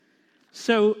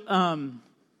So I'm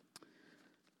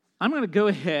going to go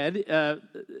ahead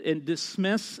and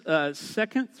dismiss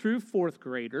second through fourth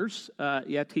graders.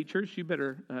 Teachers, you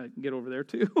better get over there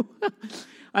too.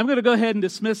 I'm going to go ahead and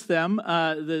dismiss them,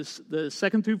 the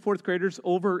second through fourth graders,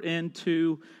 over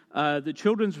into the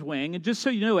children's wing. And just so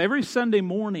you know, every Sunday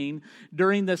morning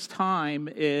during this time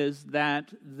is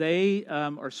that they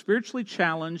are spiritually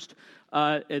challenged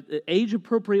at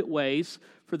age-appropriate ways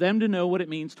for them to know what it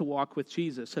means to walk with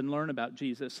Jesus and learn about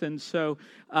Jesus. And so,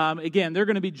 again, they're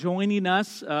going to be joining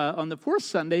us on the fourth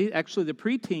Sunday. Actually, the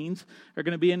preteens are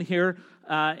going to be in here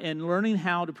and learning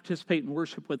how to participate in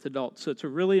worship with adults. So it's a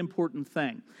really important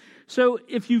thing. So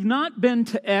if you've not been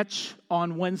to Etch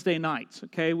on Wednesday nights,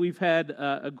 okay, we've had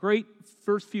a great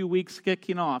first few weeks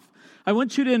kicking off. I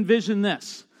want you to envision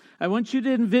this. I want you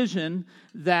to envision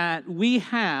that we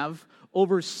have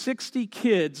over 60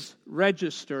 kids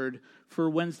registered for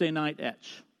Wednesday night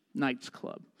Etch Nights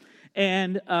Club.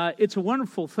 And it's a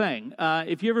wonderful thing.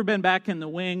 If you've ever been back in the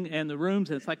wing and the rooms,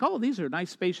 and it's like, oh, these are nice,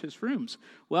 spacious rooms.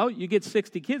 Well, you get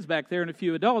 60 kids back there and a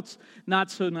few adults, not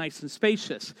so nice and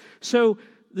spacious. So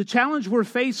the challenge we're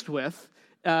faced with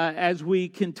as we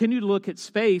continue to look at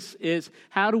space is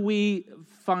how do we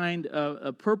find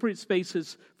appropriate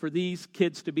spaces for these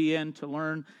kids to be in to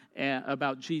learn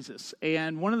about Jesus.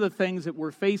 And one of the things that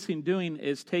we're facing doing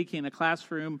is taking a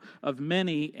classroom of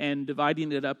many and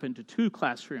dividing it up into two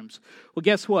classrooms. Well,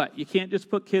 guess what? You can't just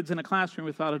put kids in a classroom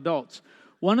without adults.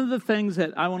 One of the things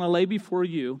that I want to lay before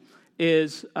you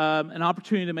is an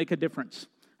opportunity to make a difference.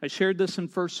 I shared this in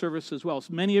first service as well.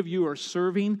 So many of you are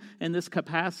serving in this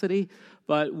capacity,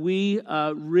 but we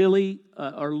really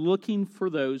are looking for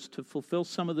those to fulfill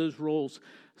some of those roles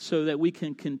so that we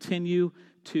can continue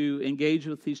to engage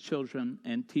with these children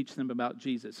and teach them about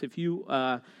Jesus. If you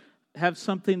have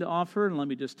something to offer, and let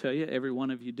me just tell you, every one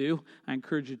of you do, I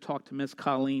encourage you to talk to Miss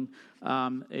Colleen.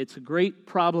 It's a great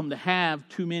problem to have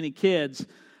too many kids,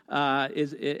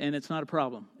 and it's not a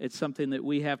problem. It's something that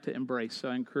we have to embrace, so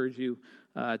I encourage you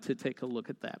to take a look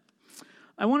at that.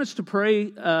 I want us to pray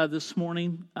this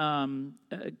morning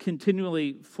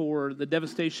continually for the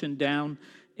devastation down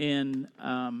in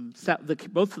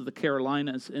both of the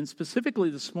Carolinas, and specifically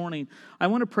this morning, I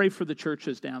want to pray for the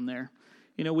churches down there.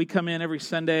 You know, we come in every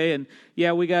Sunday, and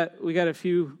we got a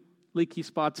few leaky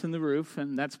spots in the roof,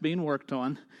 and that's being worked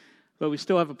on. But we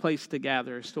still have a place to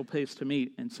gather, still a place to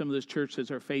meet, and some of those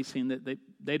churches are facing that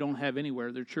they don't have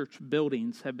anywhere. Their church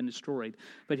buildings have been destroyed.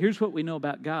 But here's what we know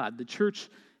about God: the church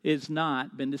is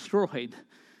not been destroyed.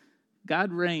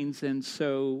 God reigns, and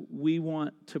so we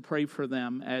want to pray for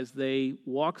them as they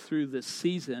walk through this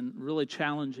season, really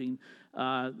challenging,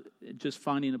 just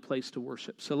finding a place to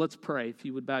worship. So let's pray, if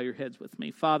you would bow your heads with me.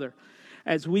 Father,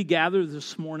 as we gather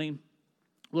this morning,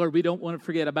 Lord, we don't want to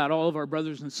forget about all of our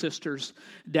brothers and sisters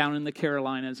down in the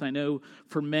Carolinas. I know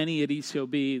for many at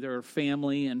ECOB, there are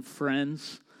family and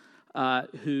friends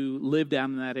who live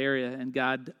down in that area. And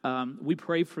God, we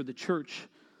pray for the church.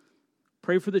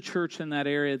 Pray for the church in that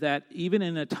area, that even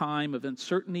in a time of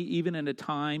uncertainty, even in a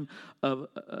time of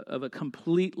a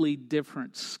completely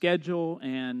different schedule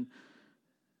and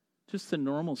just the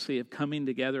normalcy of coming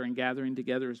together and gathering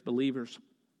together as believers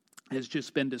has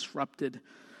just been disrupted.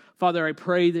 Father, I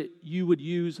pray that you would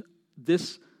use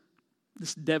this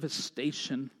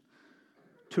devastation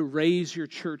to raise your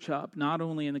church up, not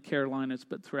only in the Carolinas,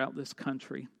 but throughout this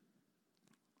country.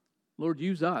 Lord,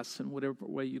 use us in whatever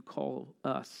way you call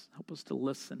us. Help us to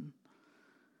listen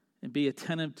and be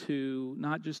attentive to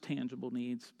not just tangible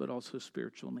needs, but also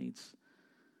spiritual needs.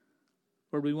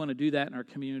 Lord, we want to do that in our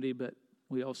community, but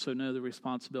we also know the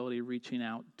responsibility of reaching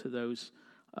out to those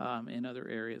in other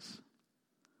areas.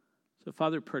 So,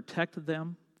 Father, protect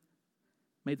them.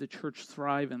 May the church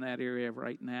thrive in that area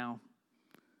right now.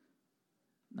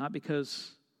 Not because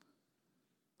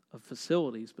of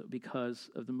facilities, but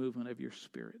because of the movement of your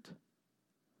Spirit.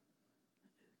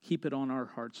 Keep it on our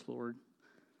hearts, Lord,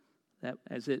 that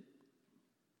as it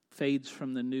fades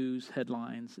from the news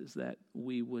headlines, is that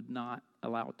we would not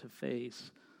allow it to fade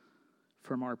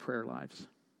from our prayer lives.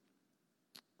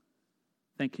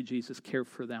 Thank you, Jesus. Care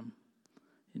for them.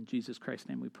 In Jesus Christ's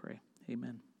name we pray.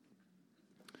 Amen.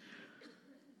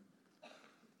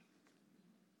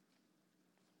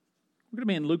 We're going to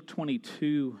be in Luke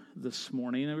 22 this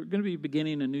morning, and we're going to be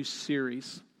beginning a new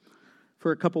series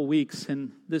for a couple weeks,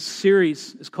 and this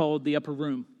series is called The Upper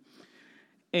Room.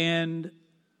 And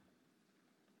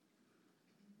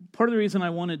part of the reason I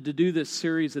wanted to do this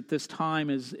series at this time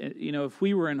is, you know, if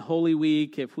we were in Holy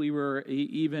Week, if we were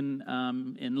even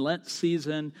in Lent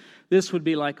season, this would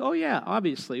be like, oh yeah,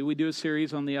 obviously, we do a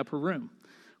series on the Upper Room.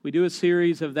 We do a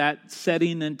series of that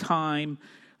setting and time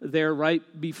there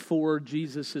right before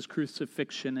Jesus'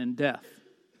 crucifixion and death.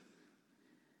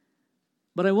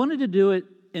 But I wanted to do it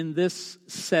in this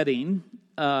setting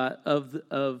of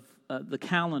the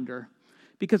calendar,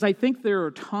 because I think there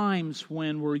are times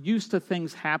when we're used to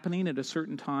things happening at a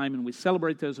certain time and we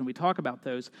celebrate those and we talk about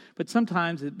those, but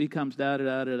sometimes it becomes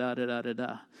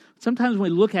da-da-da-da-da-da-da-da. Sometimes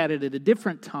when we look at it at a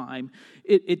different time,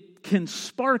 it can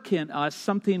spark in us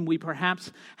something we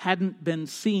perhaps hadn't been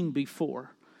seeing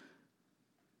before.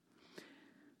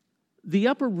 The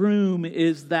upper room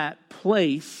is that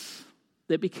place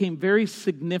that became very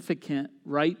significant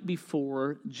right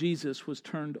before Jesus was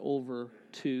turned over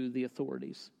to the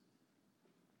authorities.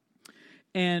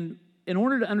 And in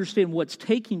order to understand what's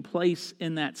taking place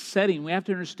in that setting, we have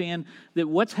to understand that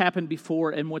what's happened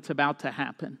before and what's about to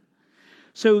happen.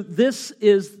 So this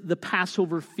is the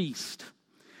Passover feast.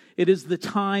 It is the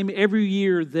time every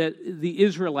year that the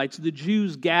Israelites, the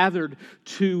Jews, gathered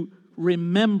to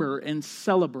remember and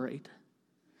celebrate.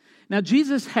 Now,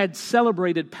 Jesus had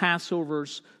celebrated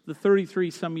Passovers the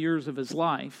 33-some years of his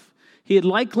life. He had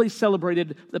likely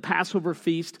celebrated the Passover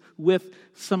feast with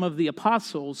some of the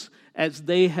apostles as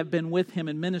they have been with him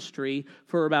in ministry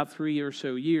for about 3 or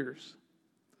so years.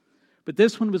 But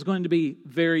this one was going to be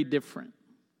very different.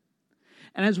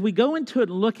 And as we go into it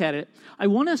and look at it, I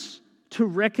want us to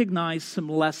recognize some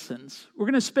lessons. We're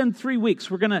going to spend 3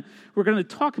 weeks. We're going to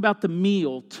talk about the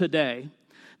meal today.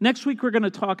 Next week, we're going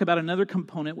to talk about another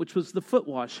component, which was the foot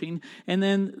washing. And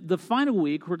then the final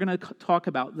week, we're going to talk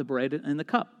about the bread and the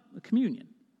cup, the communion.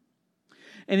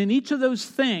 And in each of those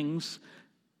things,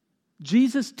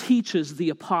 Jesus teaches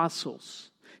the apostles.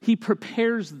 He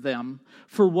prepares them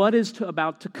for what is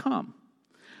about to come.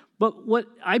 But what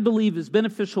I believe is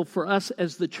beneficial for us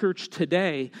as the church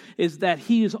today is that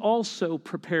he is also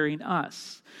preparing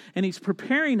us. And he's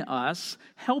preparing us,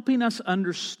 helping us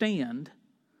understand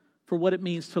for what it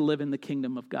means to live in the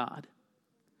kingdom of God.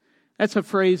 That's a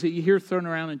phrase that you hear thrown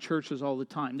around in churches all the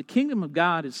time. The kingdom of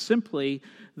God is simply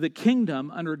the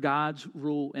kingdom under God's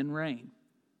rule and reign.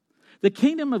 The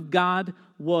kingdom of God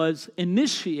was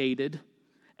initiated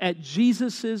at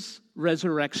Jesus'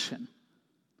 resurrection,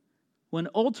 when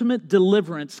ultimate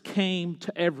deliverance came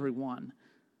to everyone.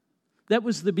 That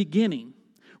was the beginning.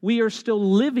 We are still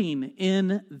living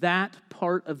in that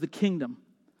part of the kingdom.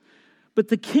 But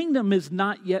the kingdom is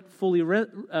not yet fully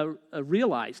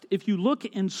realized. If you look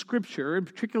in Scripture, and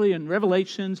particularly in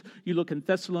Revelations, you look in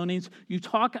Thessalonians, you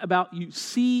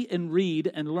see and read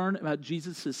and learn about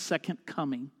Jesus' second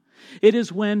coming. It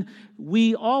is when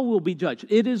we all will be judged.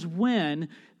 It is when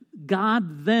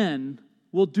God then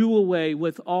will do away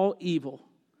with all evil.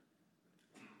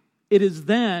 It is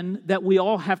then that we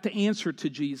all have to answer to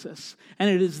Jesus. And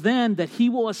it is then that he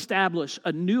will establish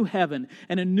a new heaven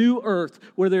and a new earth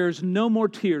where there's no more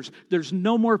tears, there's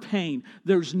no more pain,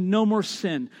 there's no more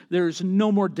sin, there's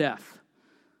no more death.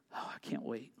 Oh, I can't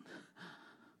wait.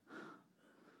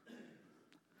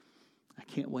 I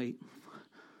can't wait.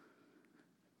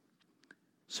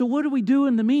 So what do we do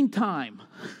in the meantime?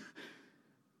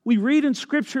 We read in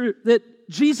Scripture that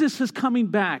Jesus is coming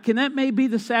back, and that may be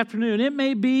this afternoon. It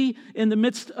may be in the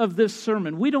midst of this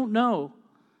sermon. We don't know.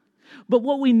 But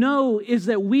what we know is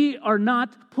that we are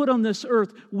not put on this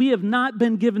earth. We have not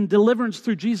been given deliverance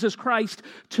through Jesus Christ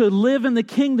to live in the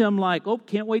kingdom like, oh,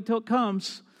 can't wait till it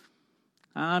comes.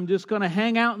 I'm just going to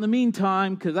hang out in the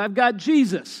meantime because I've got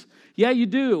Jesus. Yeah, you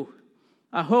do.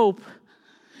 I hope.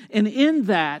 And in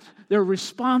that, there are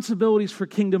responsibilities for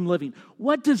kingdom living.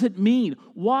 What does it mean?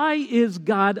 Why is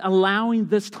God allowing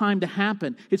this time to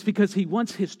happen? It's because he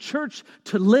wants his church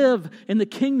to live in the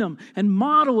kingdom and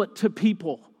model it to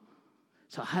people.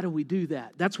 So how do we do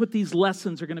that? That's what these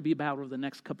lessons are going to be about over the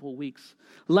next couple of weeks.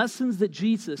 Lessons that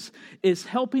Jesus is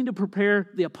helping to prepare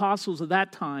the apostles of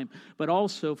that time, but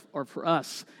also are for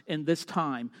us in this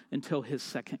time until his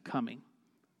second coming.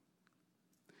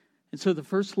 And so the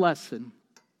first lesson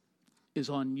is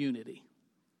on unity.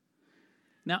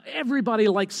 Now, everybody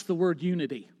likes the word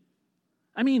unity.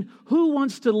 I mean, who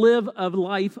wants to live a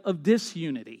life of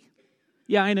disunity?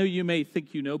 Yeah, I know you may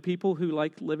think you know people who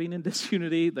like living in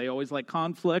disunity. They always like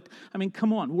conflict. I mean,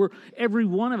 come on. Every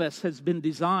one of us has been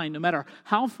designed, no matter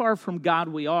how far from God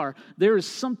we are, there is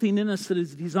something in us that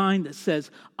is designed that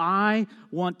says, I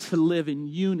want to live in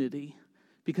unity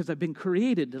because I've been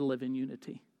created to live in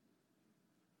unity.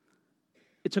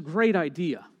 It's a great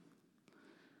idea.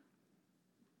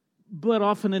 But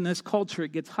often in this culture,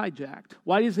 it gets hijacked.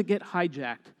 Why does it get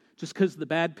hijacked? Just because of the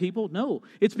bad people? No.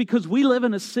 It's because we live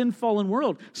in a sin-fallen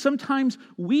world. Sometimes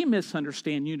we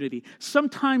misunderstand unity.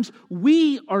 Sometimes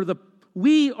we are the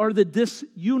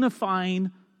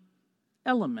disunifying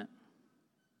element.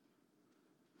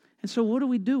 And so what do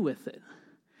we do with it?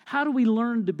 How do we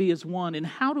learn to be as one? And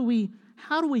how do we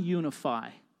unify?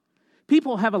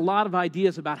 People have a lot of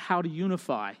ideas about how to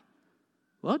unify.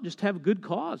 Well, just have a good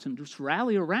cause and just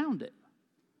rally around it.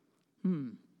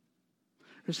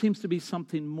 There seems to be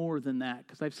something more than that,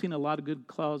 because I've seen a lot of good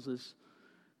causes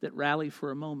that rally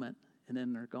for a moment and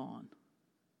then they're gone.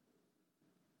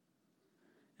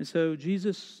 And so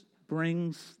Jesus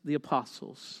brings the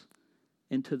apostles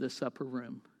into this upper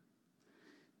room.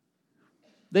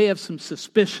 They have some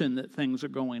suspicion that things are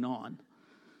going on.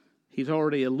 He's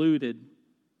already alluded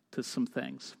to some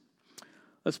things.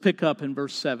 Let's pick up in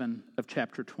verse 7 of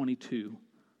chapter 22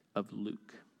 of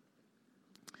Luke.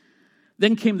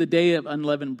 Then came the day of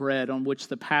unleavened bread, on which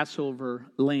the Passover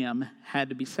lamb had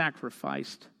to be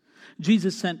sacrificed.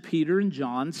 Jesus sent Peter and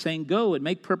John, saying, "Go and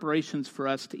make preparations for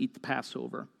us to eat the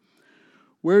Passover."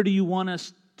 "Where do you want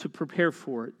us to prepare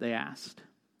for it?" they asked.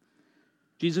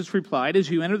 Jesus replied, "As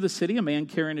you enter the city, a man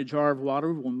carrying a jar of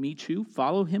water will meet you.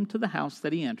 Follow him to the house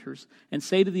that he enters, and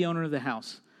say to the owner of the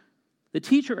house, 'The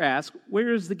teacher asks,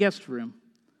 where is the guest room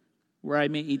where I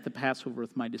may eat the Passover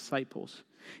with my disciples?'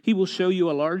 He will show you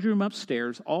a large room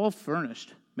upstairs, all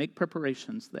furnished. Make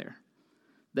preparations there."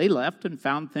 They left and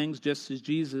found things just as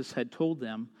Jesus had told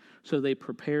them, so they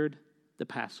prepared the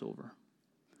Passover.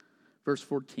 Verse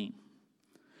 14.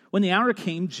 When the hour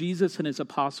came, Jesus and his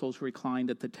apostles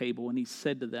reclined at the table, and he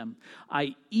said to them,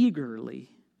 I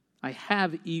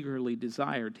have eagerly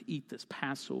desired to eat this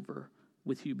Passover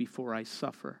with you before I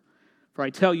suffer. For I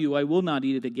tell you, I will not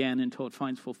eat it again until it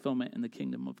finds fulfillment in the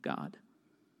kingdom of God.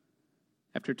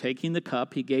 After taking the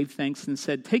cup, he gave thanks and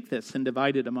said, "Take this and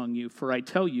divide it among you, for I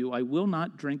tell you, I will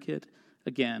not drink it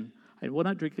again. I will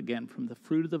not drink again from the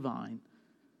fruit of the vine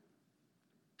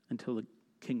until the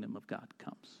kingdom of God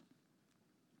comes."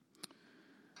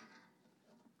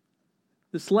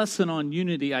 This lesson on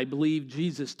unity, I believe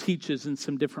Jesus teaches in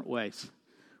some different ways.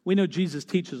 We know Jesus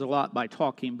teaches a lot by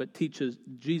talking, but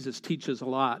Jesus teaches a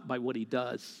lot by what he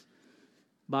does,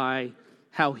 by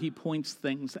how he points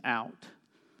things out.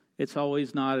 It's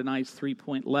always not a nice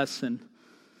 3-point lesson.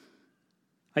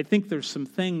 I think there's some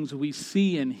things we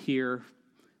see in here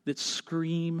that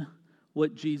scream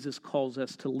what Jesus calls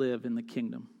us to live in the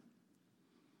kingdom.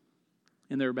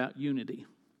 And they're about unity.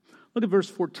 Look at verse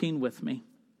 14 with me.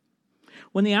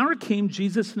 When the hour came,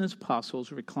 Jesus and his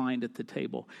apostles reclined at the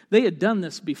table. They had done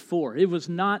this before. It was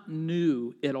not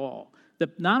new at all.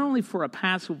 Not only for a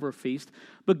Passover feast,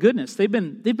 but goodness, they've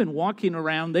been walking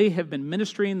around. They have been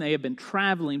ministering. They have been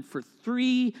traveling for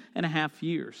 3.5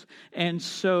 years. And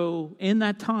so in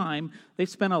that time, they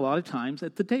spent a lot of times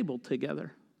at the table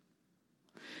together.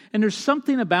 And there's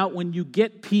something about when you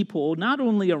get people not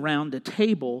only around a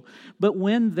table, but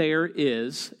when there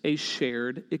is a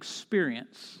shared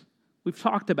experience. We've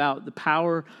talked about the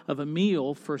power of a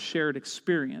meal for a shared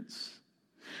experience.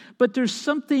 But there's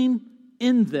something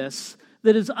in this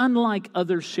that is unlike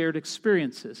other shared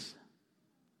experiences.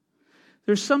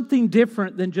 There's something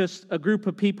different than just a group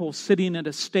of people sitting at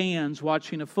a stands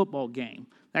watching a football game.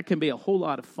 That can be a whole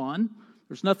lot of fun.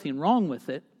 There's nothing wrong with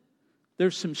it.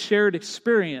 There's some shared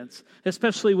experience,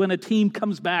 especially when a team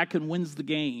comes back and wins the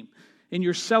game. And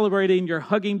you're celebrating, you're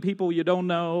hugging people you don't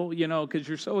know, because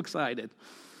you're so excited.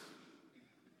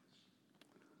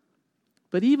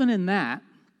 But even in that,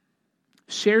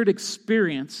 shared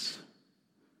experience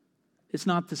is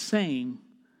not the same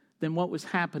than what was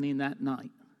happening that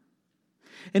night.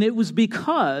 And it was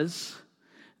because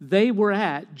they were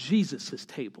at Jesus'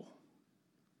 table.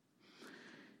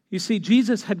 You see,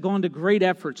 Jesus had gone to great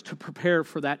efforts to prepare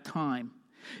for that time.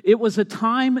 It was a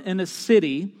time in a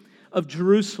city of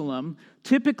Jerusalem.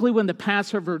 Typically when the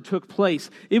Passover took place,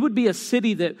 it would be a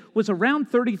city that was around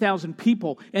 30,000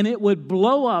 people, and it would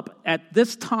blow up at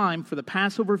this time for the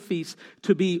Passover feast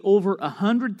to be over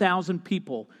 100,000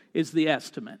 people is the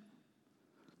estimate.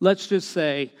 Let's just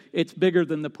say it's bigger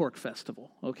than the pork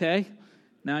festival, okay?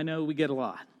 Now I know we get a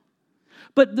lot.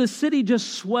 But the city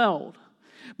just swelled.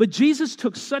 But Jesus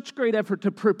took such great effort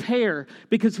to prepare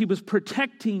because he was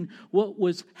protecting what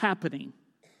was happening.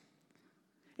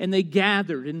 And they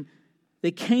gathered and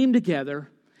they came together,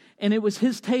 and it was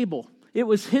his table. It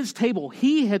was his table.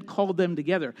 He had called them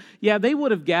together. Yeah, they would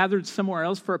have gathered somewhere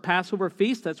else for a Passover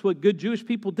feast. That's what good Jewish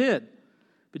people did.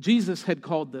 But Jesus had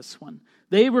called this one.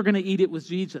 They were going to eat it with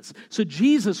Jesus. So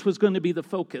Jesus was going to be the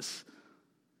focus.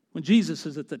 When Jesus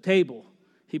is at the table,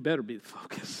 he better be the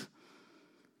focus.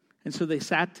 And so they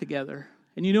sat together.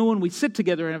 And when we sit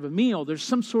together and have a meal, there's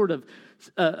some sort of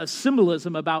a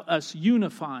symbolism about us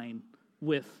unifying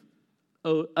with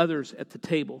others at the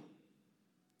table.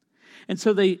 And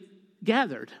so they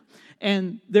gathered.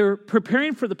 And they're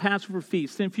preparing for the Passover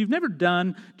feast. And if you've never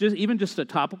done just a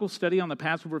topical study on the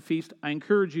Passover feast, I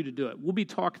encourage you to do it. We'll be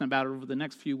talking about it over the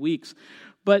next few weeks.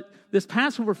 But this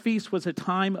Passover feast was a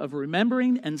time of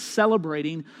remembering and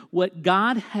celebrating what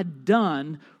God had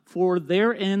done for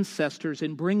their ancestors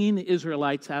in bringing the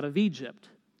Israelites out of Egypt.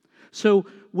 So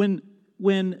when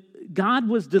God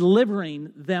was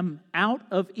delivering them out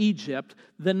of Egypt,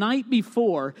 the night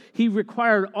before, he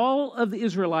required all of the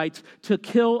Israelites to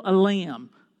kill a lamb,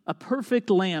 a perfect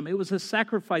lamb. It was a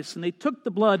sacrifice, and they took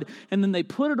the blood, and then they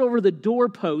put it over the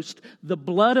doorpost, the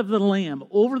blood of the lamb,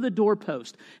 over the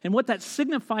doorpost. And what that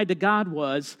signified to God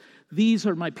was, these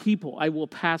are my people, I will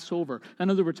pass over. In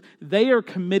other words, they are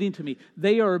committing to me,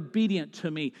 they are obedient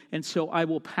to me, and so I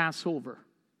will pass over.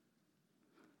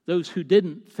 Those who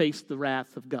didn't face the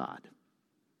wrath of God.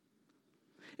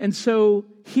 And so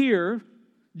here,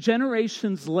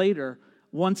 generations later,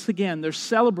 once again, they're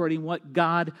celebrating what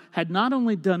God had not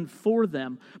only done for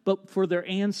them, but for their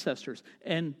ancestors.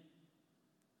 And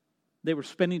they were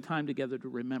spending time together to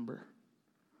remember.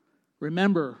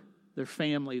 Remember their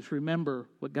families. Remember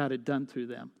what God had done through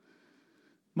them.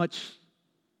 Much,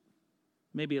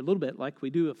 maybe a little bit like we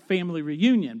do a family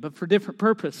reunion, but for different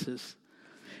purposes.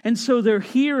 And so they're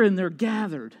here and they're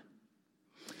gathered.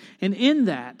 And in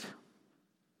that,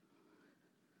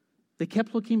 they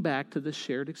kept looking back to the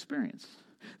shared experience.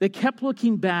 They kept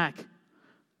looking back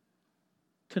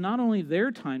to not only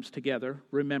their times together,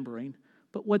 remembering,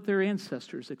 but what their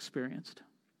ancestors experienced.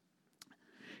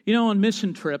 You know, on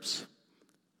mission trips,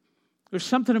 there's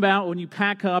something about when you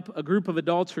pack up a group of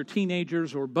adults or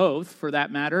teenagers or both, for that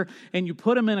matter, and you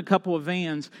put them in a couple of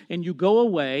vans and you go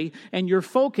away and your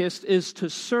focus is to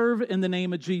serve in the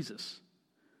name of Jesus.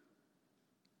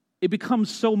 It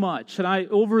becomes so much. And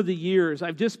over the years,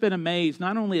 I've just been amazed,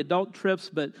 not only adult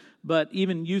trips, but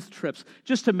even youth trips,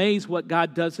 just amazed what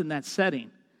God does in that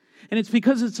setting. And it's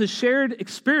because it's a shared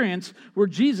experience where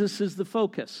Jesus is the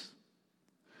focus.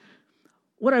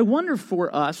 What I wonder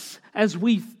for us as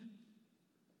we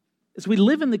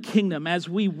live in the kingdom, as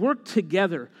we work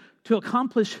together to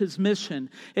accomplish his mission,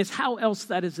 is how else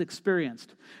that is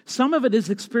experienced. Some of it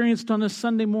is experienced on a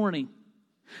Sunday morning.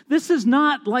 This is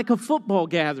not like a football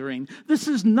gathering. This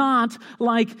is not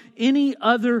like any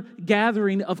other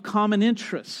gathering of common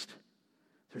interest.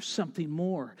 There's something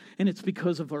more, and it's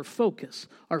because of our focus.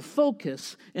 Our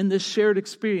focus in this shared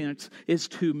experience is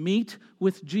to meet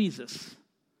with Jesus.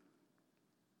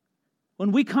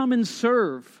 When we come and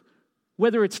serve,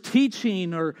 whether it's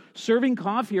teaching or serving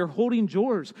coffee or holding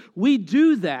drawers, we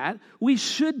do that, we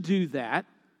should do that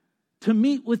to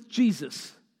meet with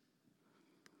Jesus.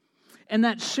 And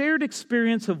that shared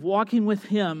experience of walking with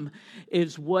him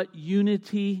is what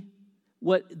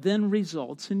then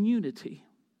results in unity.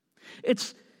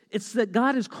 It's that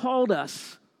God has called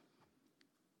us.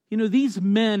 You know, these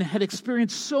men had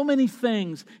experienced so many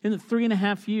things in the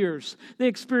 3.5 years. They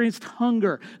experienced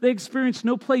hunger. They experienced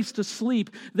no place to sleep.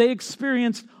 They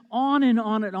experienced on and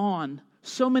on and on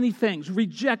so many things.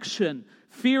 Rejection,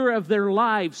 fear of their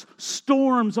lives,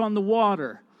 storms on the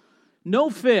water. No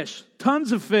fish,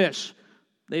 tons of fish.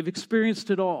 They've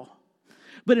experienced it all.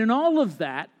 But in all of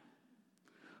that,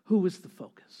 who was the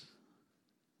focus?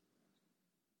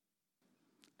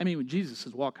 I mean, when Jesus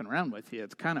is walking around with you,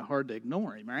 it's kind of hard to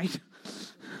ignore him, right?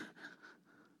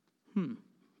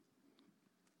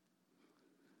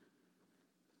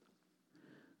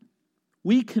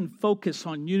 We can focus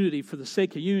on unity for the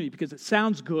sake of unity because it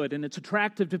sounds good and it's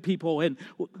attractive to people and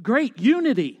great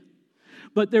unity.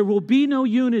 But there will be no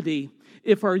unity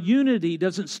if our unity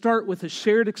doesn't start with a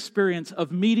shared experience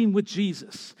of meeting with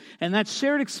Jesus. And that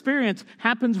shared experience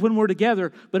happens when we're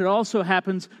together, but it also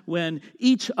happens when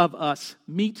each of us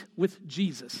meet with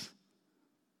Jesus.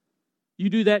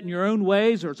 You do that in your own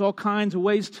ways, or there's all kinds of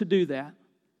ways to do that.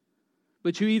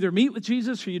 But you either meet with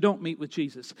Jesus or you don't meet with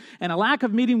Jesus. And a lack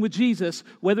of meeting with Jesus,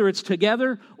 whether it's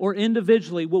together or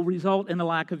individually, will result in a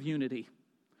lack of unity.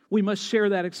 We must share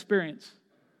that experience.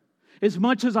 As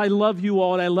much as I love you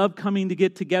all and I love coming to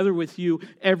get together with you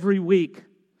every week,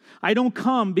 I don't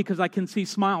come because I can see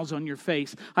smiles on your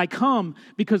face. I come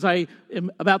because I am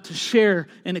about to share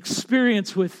an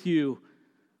experience with you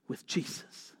with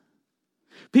Jesus.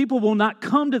 People will not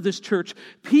come to this church.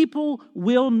 People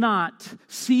will not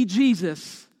see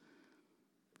Jesus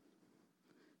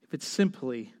if it's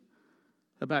simply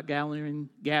about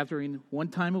gathering one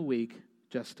time a week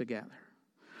just to gather.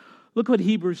 Look what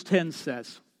Hebrews 10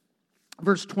 says.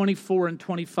 Verse 24 and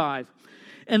 25.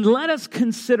 And let us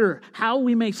consider how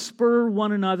we may spur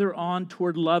one another on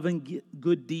toward love and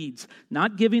good deeds,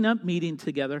 not giving up meeting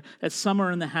together, as some are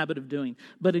in the habit of doing,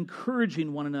 but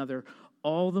encouraging one another,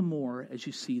 all the more as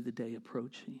you see the day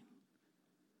approaching.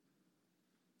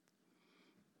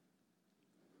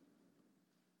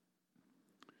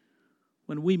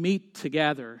 When we meet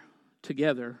together to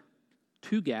gather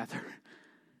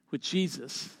with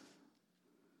Jesus,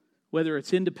 whether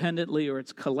it's independently or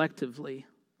it's collectively,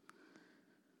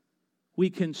 we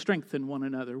can strengthen one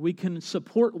another. We can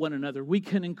support one another. We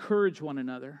can encourage one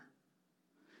another.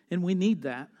 And we need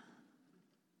that.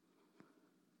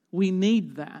 We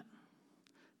need that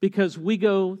because we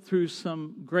go through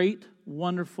some great,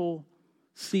 wonderful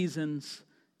seasons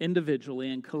individually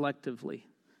and collectively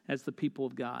as the people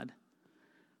of God.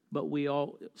 But we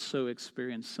also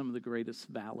experience some of the greatest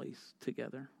valleys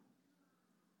together.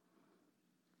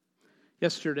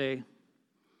 Yesterday,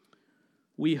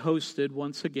 we hosted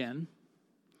once again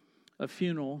a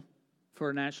funeral for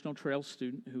a National Trail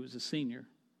student who was a senior,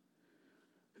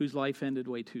 whose life ended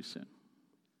way too soon.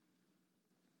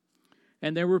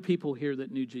 And there were people here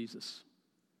that knew Jesus.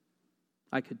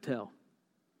 I could tell.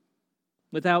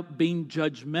 Without being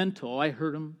judgmental, I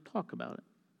heard them talk about it.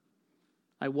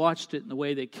 I watched it in the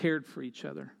way they cared for each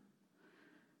other.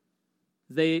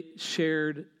 They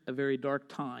shared a very dark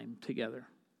time together.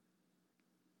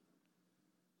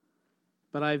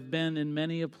 But I've been in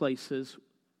many places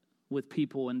with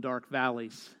people in dark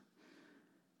valleys,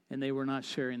 and they were not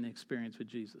sharing the experience with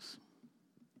Jesus.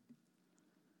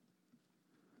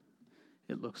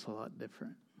 It looks a lot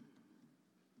different.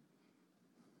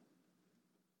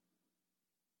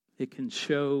 It can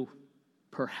show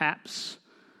perhaps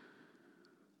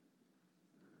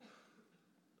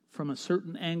from a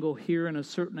certain angle here and a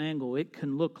certain angle, it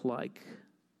can look like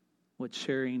what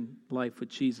sharing life with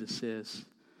Jesus is.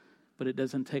 But it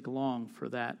doesn't take long for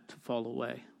that to fall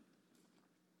away.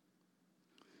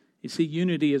 You see,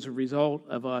 unity is a result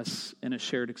of us in a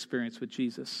shared experience with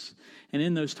Jesus. And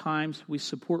in those times, we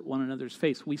support one another's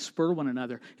faith. We spur one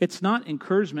another. It's not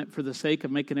encouragement for the sake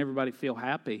of making everybody feel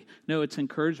happy. No, it's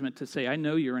encouragement to say, I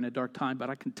know you're in a dark time,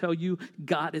 but I can tell you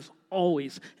God is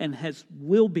always and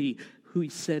will be who He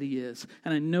said He is.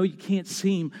 And I know you can't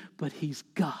see Him, but He's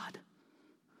God.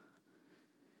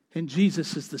 And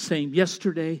Jesus is the same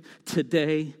yesterday,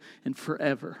 today, and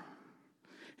forever.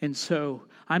 And so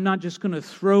I'm not just going to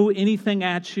throw anything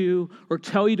at you or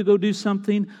tell you to go do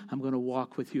something. I'm going to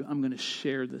walk with you. I'm going to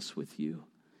share this with you.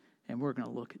 And we're going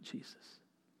to look at Jesus.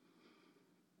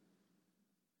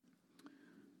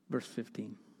 Verse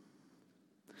 15.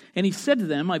 And He said to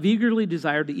them, I've eagerly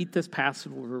desired to eat this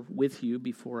Passover with you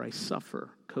before I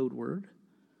suffer. Code word.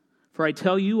 For I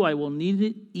tell you, I will not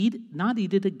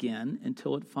eat it again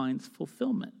until it finds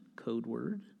fulfillment. Code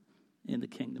word. In the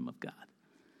kingdom of God.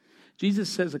 Jesus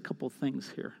says a couple things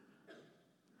here.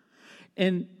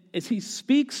 And as He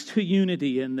speaks to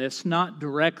unity in this, not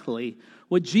directly,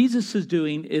 what Jesus is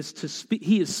doing is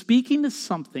He is speaking to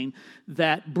something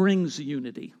that brings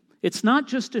unity. It's not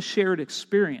just a shared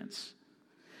experience,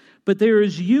 but there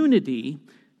is unity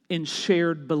in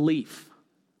shared belief.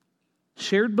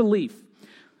 Shared belief.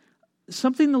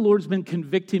 Something the Lord's been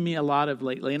convicting me a lot of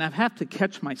lately, and I have to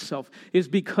catch myself, is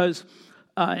because,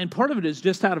 and part of it is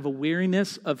just out of a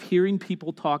weariness of hearing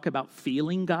people talk about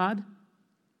feeling God.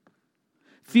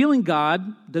 Feeling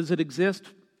God, does it exist?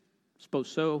 I suppose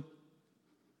so.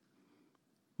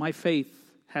 My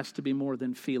faith has to be more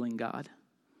than feeling God.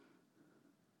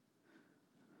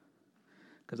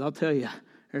 Because I'll tell you,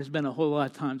 there's been a whole lot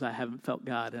of times I haven't felt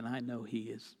God, and I know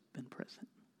He has been present.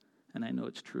 And I know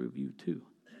it's true of you too.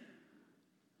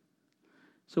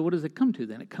 So what does it come to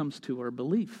then? It comes to our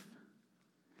belief.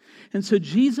 And so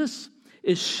Jesus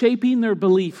is shaping their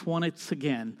belief once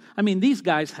again. I mean, these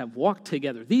guys have walked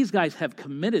together. These guys have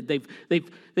committed.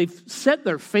 They've set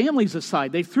their families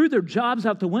aside. They threw their jobs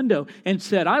out the window and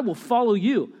said, I will follow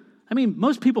you. I mean,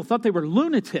 most people thought they were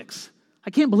lunatics. I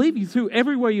can't believe you threw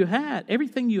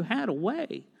everything you had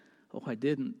away. Oh, I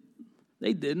didn't.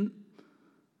 They didn't.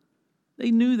 They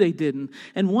knew they didn't.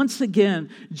 And once again,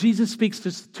 Jesus speaks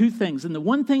to two things. And the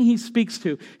one thing He speaks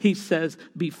to, He says,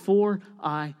 before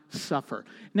I suffer.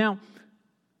 Now,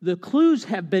 the clues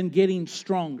have been getting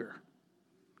stronger.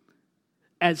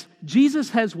 As Jesus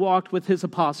has walked with His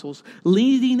apostles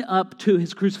leading up to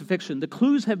His crucifixion, the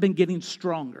clues have been getting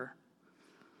stronger.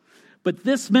 But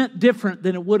this meant different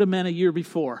than it would have meant a year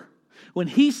before. When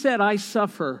He said, I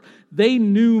suffer, they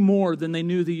knew more than they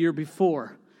knew the year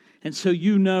before. And so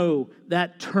you know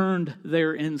that turned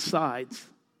their insides.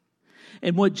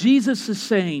 And what Jesus is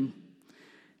saying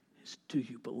is, do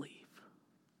you believe?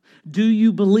 Do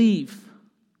you believe?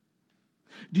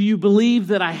 Do you believe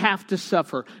that I have to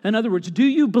suffer? In other words, do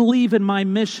you believe in my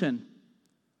mission?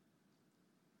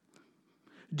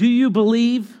 Do you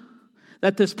believe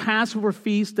that this Passover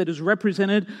feast that is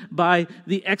represented by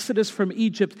the Exodus from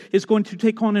Egypt is going to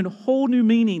take on a whole new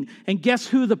meaning. And guess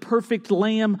who the perfect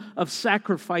lamb of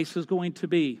sacrifice is going to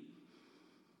be?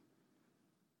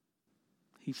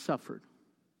 He suffered.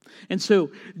 And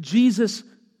so Jesus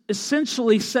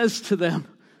essentially says to them,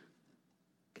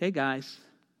 okay, guys,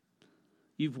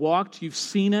 you've walked, you've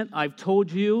seen it, I've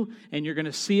told you, and you're going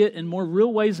to see it in more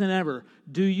real ways than ever.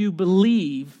 Do you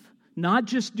believe? Not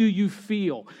just do you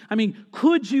feel. I mean,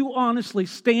 could you honestly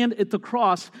stand at the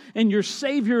cross and your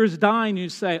Savior is dying and you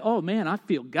say, oh man, I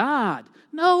feel God?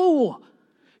 No.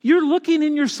 You're looking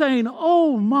and you're saying,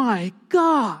 oh my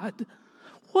God,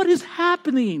 what is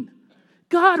happening?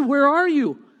 God, where are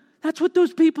you? That's what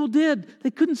those people did.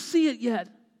 They couldn't see it yet.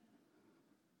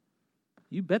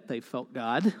 You bet they felt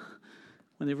God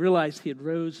when they realized He had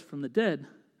rose from the dead.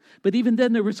 But even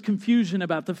then there was confusion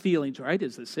about the feelings, right?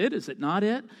 Is this it? Is it not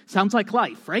it? Sounds like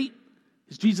life, right?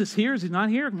 Is Jesus here? Is He not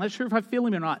here? I'm not sure if I feel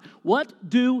Him or not. What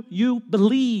do you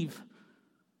believe?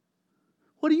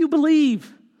 What do you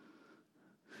believe?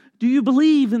 Do you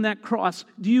believe in that cross?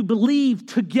 Do you believe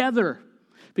together?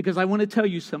 Because I want to tell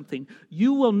you something.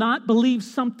 You will not believe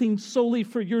something solely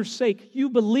for your sake. You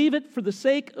believe it for the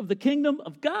sake of the kingdom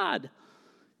of God.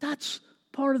 That's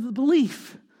part of the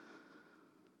belief.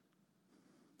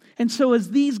 And so as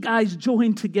these guys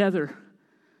join together,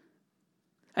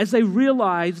 as they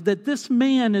realize that this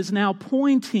man is now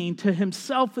pointing to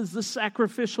himself as the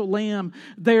sacrificial lamb,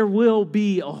 there will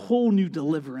be a whole new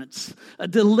deliverance. A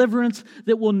deliverance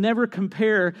that will never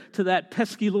compare to that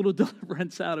pesky little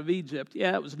deliverance out of Egypt.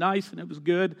 Yeah, it was nice and it was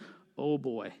good. Oh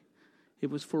boy, it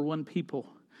was for one people.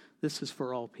 This is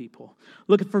for all people.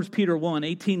 Look at 1 Peter 1,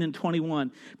 18 and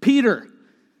 21. Peter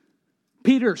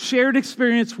shared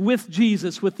experience with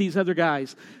Jesus, with these other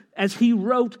guys. As he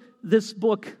wrote this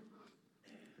book,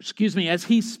 as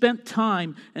he spent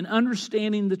time in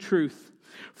understanding the truth.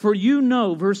 For you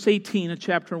know, verse 18 of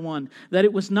chapter 1, that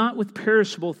it was not with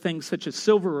perishable things such as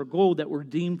silver or gold that were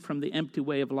redeemed from the empty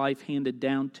way of life handed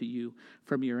down to you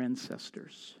from your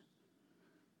ancestors,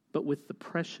 but with the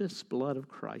precious blood of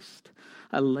Christ,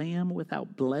 a lamb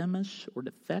without blemish or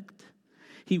defect.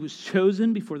 He was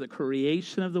chosen before the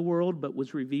creation of the world, but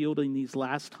was revealed in these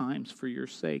last times for your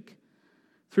sake.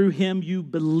 Through Him you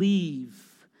believe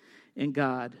in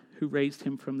God, who raised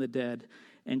Him from the dead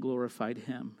and glorified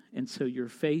Him. And so your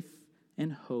faith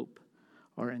and hope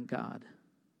are in God.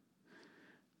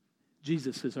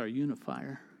 Jesus is our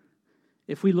unifier.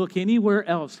 If we look anywhere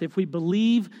else, if we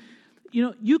believe,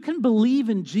 you can believe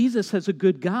in Jesus as a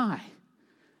good guy,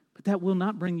 but that will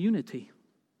not bring unity.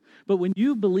 But when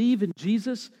you believe in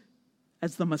Jesus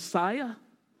as the Messiah,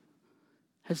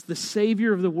 as the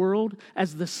Savior of the world,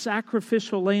 as the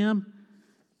sacrificial lamb,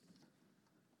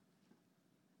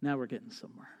 now we're getting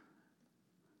somewhere.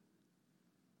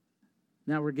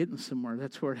 Now we're getting somewhere.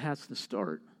 That's where it has to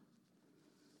start.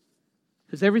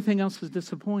 Because everything else is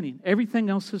disappointing. Everything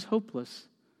else is hopeless.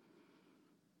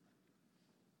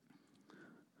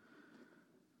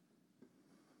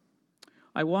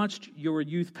 I watched your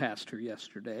youth pastor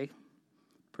yesterday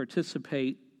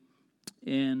participate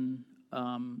in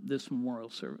this memorial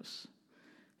service.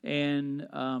 And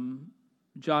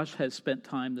Josh has spent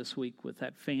time this week with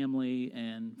that family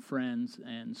and friends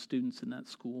and students in that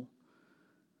school.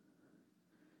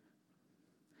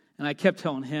 And I kept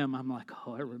telling him, I'm like,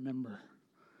 oh, I remember.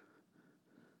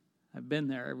 I've been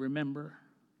there, I remember.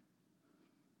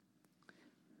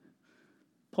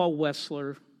 Paul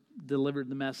Wessler delivered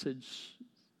the message.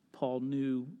 Paul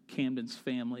knew Camden's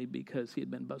family because he had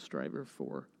been bus driver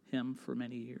for him for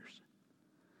many years.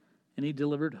 And he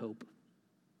delivered hope.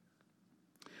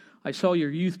 I saw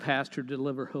your youth pastor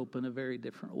deliver hope in a very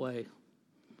different way.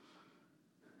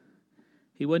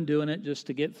 He wasn't doing it just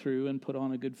to get through and put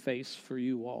on a good face for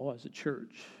you all as a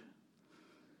church.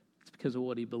 It's because of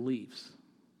what he believes.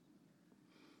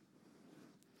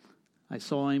 I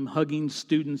saw him hugging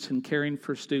students and caring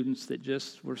for students that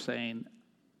just were saying,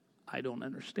 I don't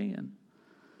understand.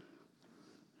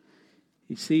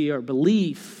 You see, our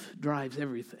belief drives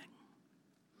everything.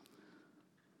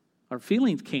 Our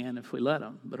feelings can if we let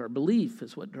them, but our belief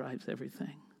is what drives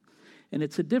everything. And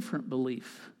it's a different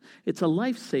belief. It's a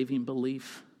life-saving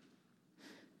belief.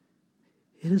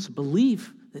 It is a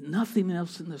belief that nothing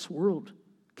else in this world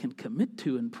can commit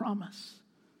to and promise.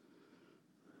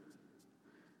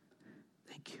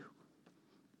 Thank you.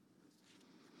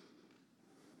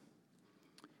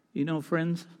 You know,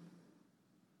 friends,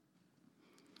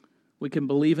 we can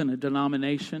believe in a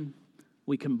denomination.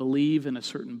 We can believe in a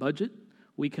certain budget.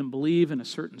 We can believe in a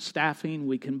certain staffing.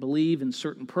 We can believe in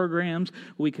certain programs.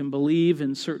 We can believe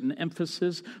in certain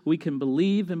emphasis. We can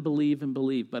believe and believe and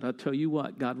believe. But I'll tell you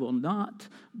what, God will not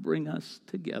bring us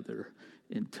together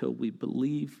until we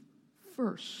believe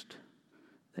first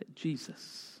that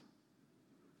Jesus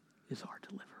is our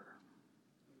deliverer.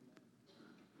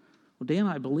 Well, Dan,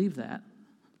 I believe that.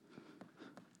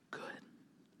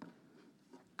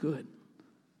 Good.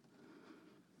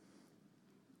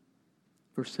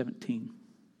 Verse 17.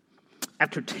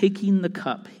 After taking the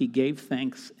cup, he gave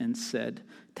thanks and said,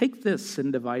 "Take this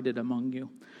and divide it among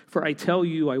you. For I tell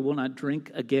you, I will not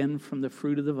drink again from the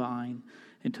fruit of the vine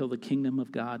until the kingdom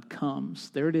of God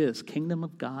comes." There it is, kingdom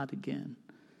of God again.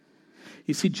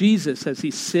 You see, Jesus, as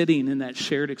he's sitting in that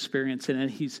shared experience,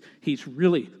 and he's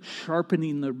really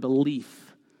sharpening their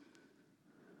belief.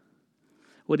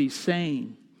 What he's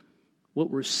saying, what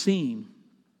we're seeing,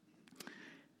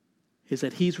 is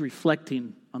that he's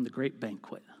reflecting on the great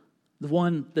banquet. The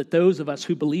one that those of us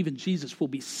who believe in Jesus will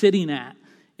be sitting at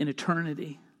in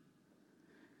eternity.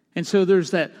 And so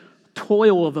there's that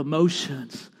toil of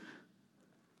emotions.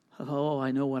 Oh,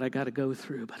 I know what I got to go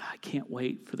through, but I can't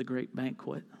wait for the great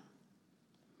banquet.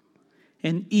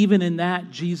 And even in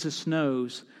that, Jesus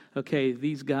knows, okay,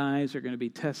 these guys are going to be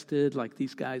tested like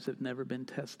these guys have never been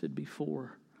tested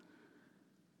before.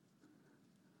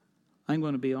 I'm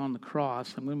going to be on the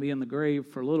cross. I'm going to be in the grave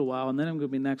for a little while, and then I'm going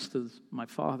to be next to my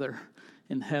Father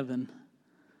in heaven.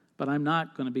 But I'm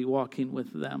not going to be walking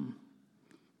with them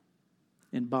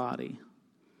in body,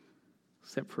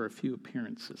 except for a few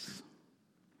appearances.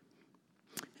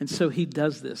 And so he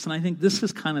does this. And I think this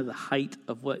is kind of the height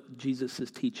of what Jesus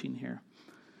is teaching here.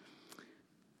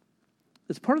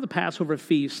 As part of the Passover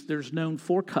feast, there's known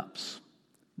 4 cups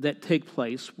that take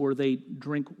place where they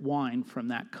drink wine from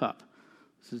that cup.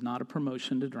 This is not a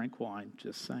promotion to drink wine,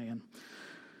 just saying.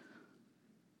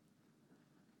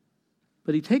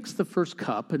 But he takes the first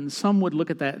cup, and some would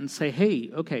look at that and say, hey,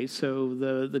 okay, so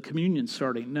the communion's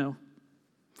starting. No.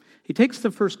 He takes the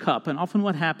first cup, and often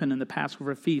what happened in the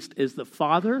Passover feast is the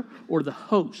father or the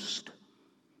host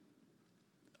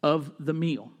of the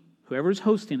meal, whoever's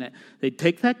hosting it, they'd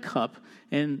take that cup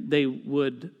and they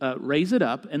would raise it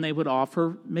up and they would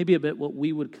offer maybe a bit what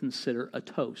we would consider a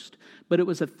toast. But it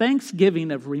was a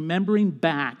thanksgiving of remembering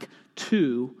back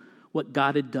to what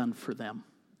God had done for them.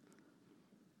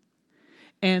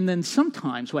 And then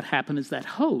sometimes what happened is that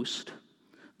host,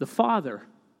 the father,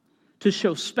 to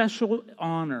show special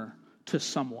honor to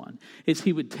someone, is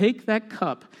he would take that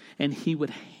cup and he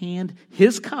would hand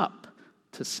his cup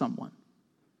to someone.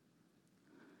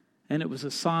 And it was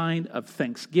a sign of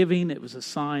thanksgiving. It was a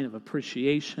sign of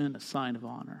appreciation, a sign of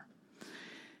honor.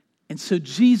 And so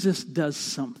Jesus does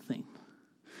something.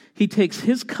 He takes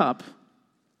his cup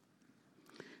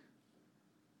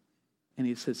and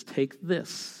he says, take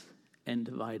this and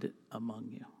divide it among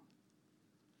you.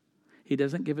 He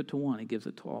doesn't give it to one, he gives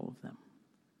it to all of them.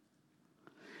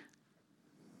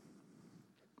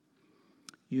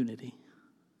 Unity.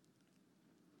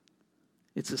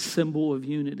 It's a symbol of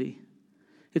unity.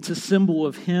 It's a symbol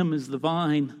of him as the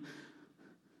vine.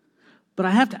 But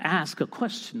I have to ask a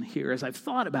question here as I've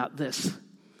thought about this.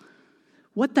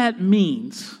 What that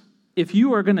means, if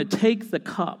you are going to take the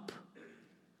cup,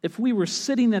 if we were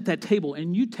sitting at that table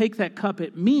and you take that cup,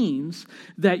 it means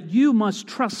that you must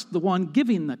trust the one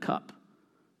giving the cup.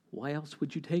 Why else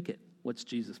would you take it? What's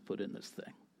Jesus put in this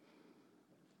thing?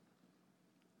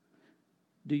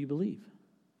 Do you believe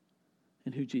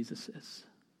in who Jesus is?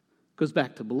 Goes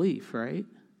back to belief, right?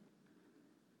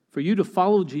 For you to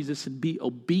follow Jesus and be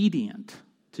obedient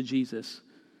to Jesus,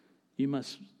 you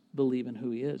must believe in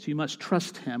who he is. You must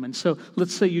trust him. And so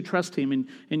let's say you trust him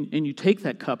and you take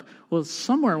that cup. Well,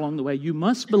 somewhere along the way, you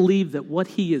must believe that what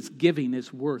he is giving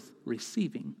is worth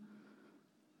receiving.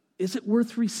 Is it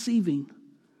worth receiving?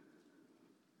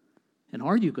 And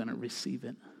are you going to receive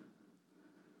it?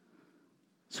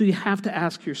 So you have to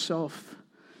ask yourself,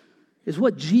 is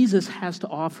what Jesus has to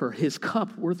offer, his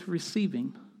cup, worth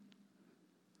receiving?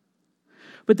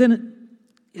 But then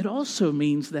it also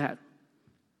means that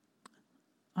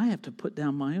I have to put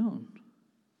down my own.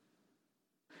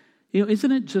 You know,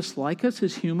 isn't it just like us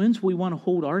as humans? We want to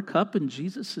hold our cup and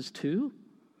Jesus's too.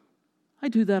 I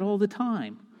do that all the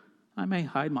time. I may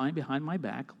hide mine behind my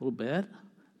back a little bit.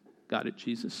 Got it,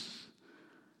 Jesus.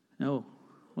 No,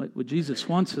 what Jesus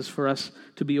wants is for us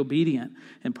to be obedient.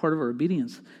 And part of our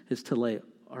obedience is to lay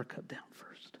our cup down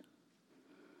first.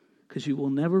 Because you will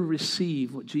never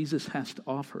receive what Jesus has to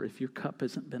offer if your cup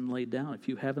hasn't been laid down, if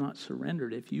you have not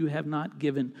surrendered, if you have not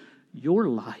given your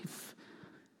life,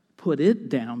 put it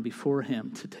down before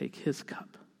him to take his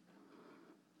cup.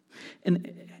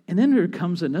 And then there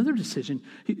comes another decision.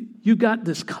 You got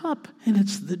this cup, and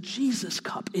it's the Jesus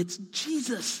cup. It's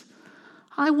Jesus.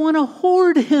 I want to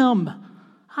hoard him.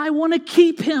 I want to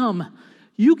keep him.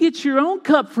 You get your own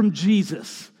cup from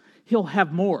Jesus. He'll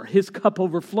have more. His cup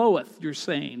overfloweth, you're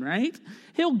saying, right?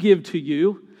 He'll give to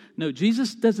you. No,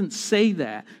 Jesus doesn't say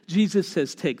that. Jesus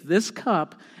says, take this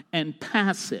cup and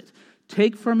pass it.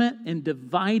 Take from it and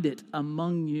divide it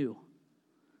among you.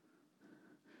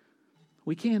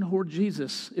 We can't hoard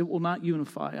Jesus. It will not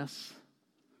unify us.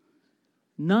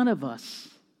 None of us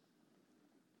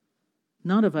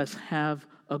have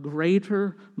a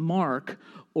greater mark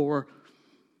or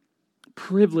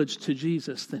privilege to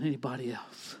Jesus than anybody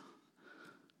else.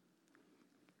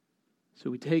 So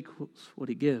we take what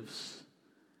he gives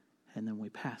and then we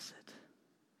pass it.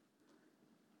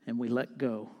 And we let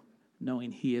go,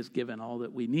 knowing he has given all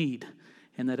that we need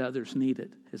and that others need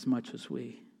it as much as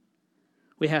we.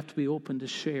 We have to be open to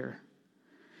share.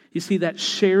 You see, that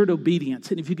shared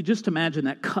obedience, and if you could just imagine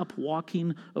that cup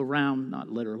walking around, not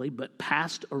literally, but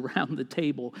passed around the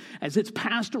table. As it's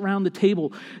passed around the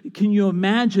table, can you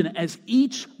imagine as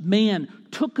each man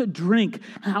took a drink,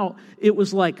 how it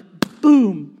was like,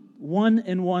 boom, one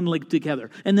and one linked together,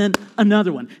 and then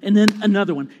another one, and then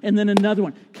another one, and then another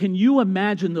one. Can you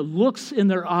imagine the looks in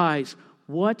their eyes?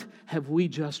 What have we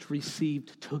just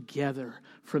received together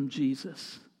from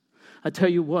Jesus? I tell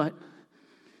you what,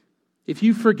 if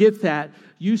you forget that,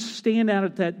 you stand out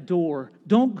at that door,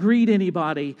 don't greet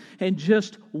anybody, and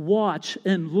just watch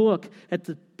and look at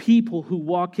the people who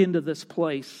walk into this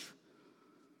place.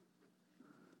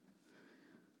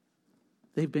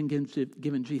 They've been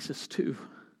given Jesus too.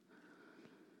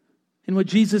 And what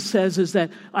Jesus says is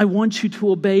that I want you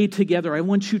to obey together. I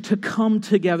want you to come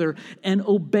together and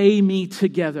obey me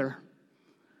together.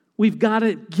 We've got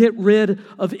to get rid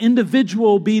of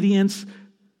individual obedience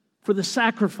for the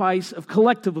sacrifice of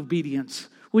collective obedience,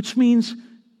 which means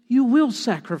you will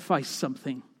sacrifice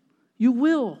something. You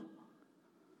will.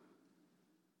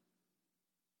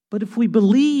 But if we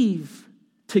believe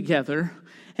together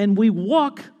and we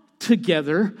walk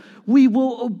together, we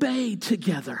will obey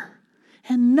together.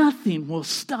 And nothing will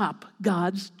stop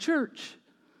God's church.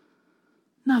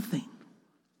 Nothing.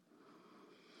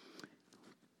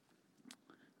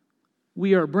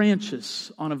 We are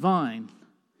branches on a vine,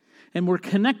 and we're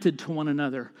connected to one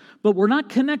another. But we're not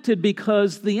connected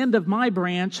because the end of my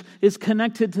branch is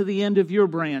connected to the end of your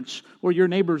branch or your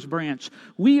neighbor's branch.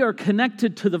 We are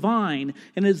connected to the vine,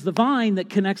 and it's the vine that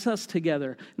connects us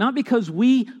together. Not because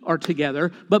we are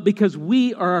together, but because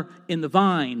we are in the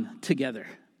vine together.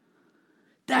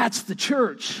 That's the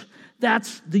church.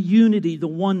 That's the unity, the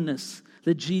oneness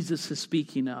that Jesus is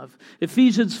speaking of.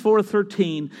 Ephesians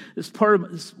 4:13 is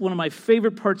one of my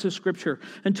favorite parts of Scripture.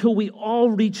 Until we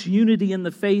all reach unity in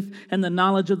the faith and the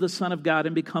knowledge of the Son of God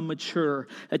and become mature,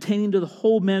 attaining to the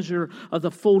whole measure of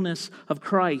the fullness of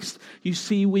Christ. You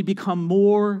see, we become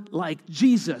more like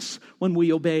Jesus when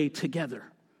we obey together.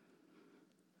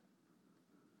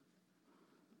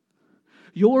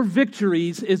 Your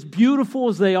victories, as beautiful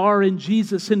as they are in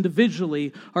Jesus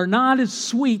individually, are not as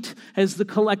sweet as the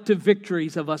collective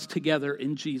victories of us together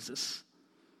in Jesus.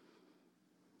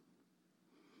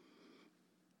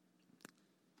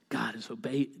 God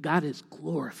is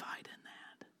glorified in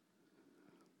that.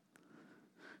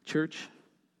 Church,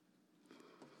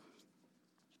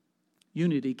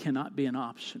 unity cannot be an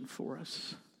option for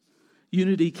us.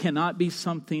 Unity cannot be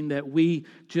something that we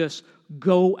just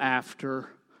go after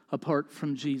apart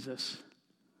from Jesus.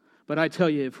 But I tell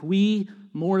you, if we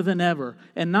more than ever,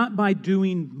 and not by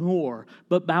doing more,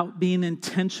 but about being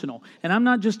intentional. And I'm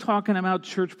not just talking about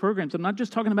church programs. I'm not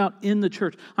just talking about in the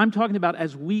church. I'm talking about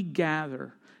as we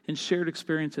gather in shared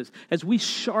experiences, as we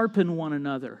sharpen one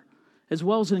another, as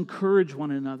well as encourage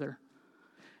one another,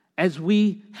 as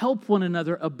we help one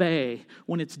another obey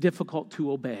when it's difficult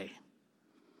to obey.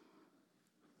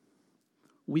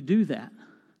 We do that.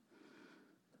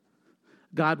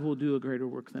 God will do a greater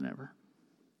work than ever.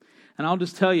 And I'll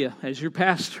just tell you, as your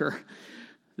pastor,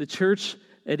 the church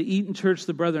at Eaton Church,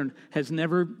 the Brethren, has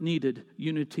never needed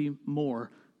unity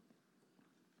more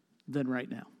than right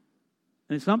now.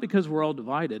 And it's not because we're all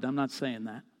divided. I'm not saying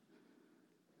that.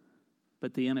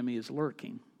 But the enemy is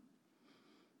lurking.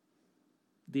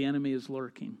 The enemy is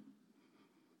lurking.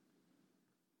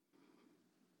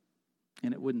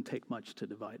 And it wouldn't take much to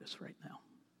divide us right now.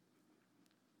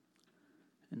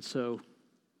 And so,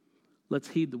 let's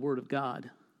heed the word of God,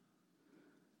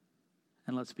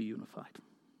 and let's be unified.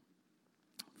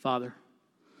 Father,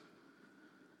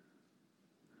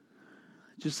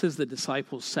 just as the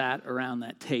disciples sat around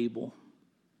that table,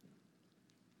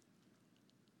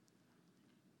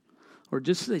 or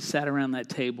just as they sat around that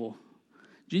table,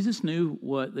 Jesus knew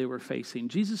what they were facing.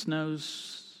 Jesus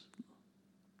knows,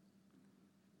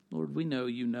 Lord, we know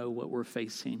you know what we're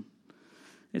facing.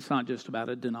 It's not just about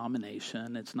a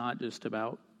denomination. It's not just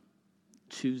about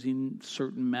choosing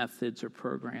certain methods or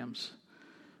programs.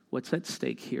 What's at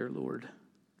stake here, Lord,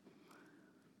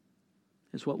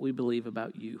 is what we believe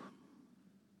about you.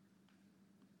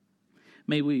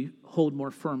 May we hold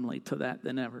more firmly to that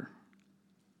than ever.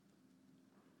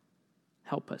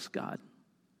 Help us, God.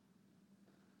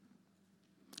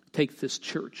 Take this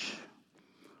church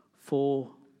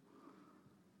full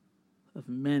of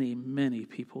many, many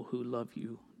people who love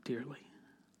you dearly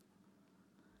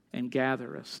and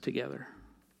gather us together.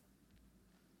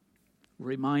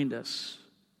 Remind us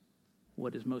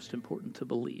what is most important to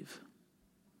believe.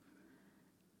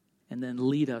 And then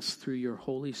lead us through your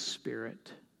Holy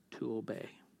Spirit to obey.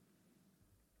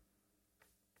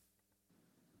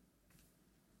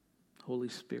 Holy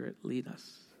Spirit, lead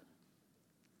us.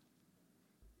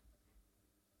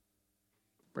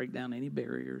 Break down any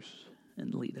barriers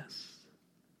and lead us.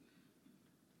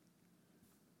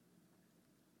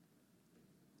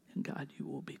 And God, you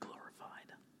will be glorified.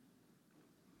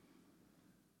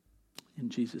 In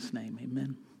Jesus' name,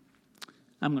 amen.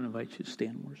 I'm going to invite you to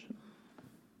stand and worship.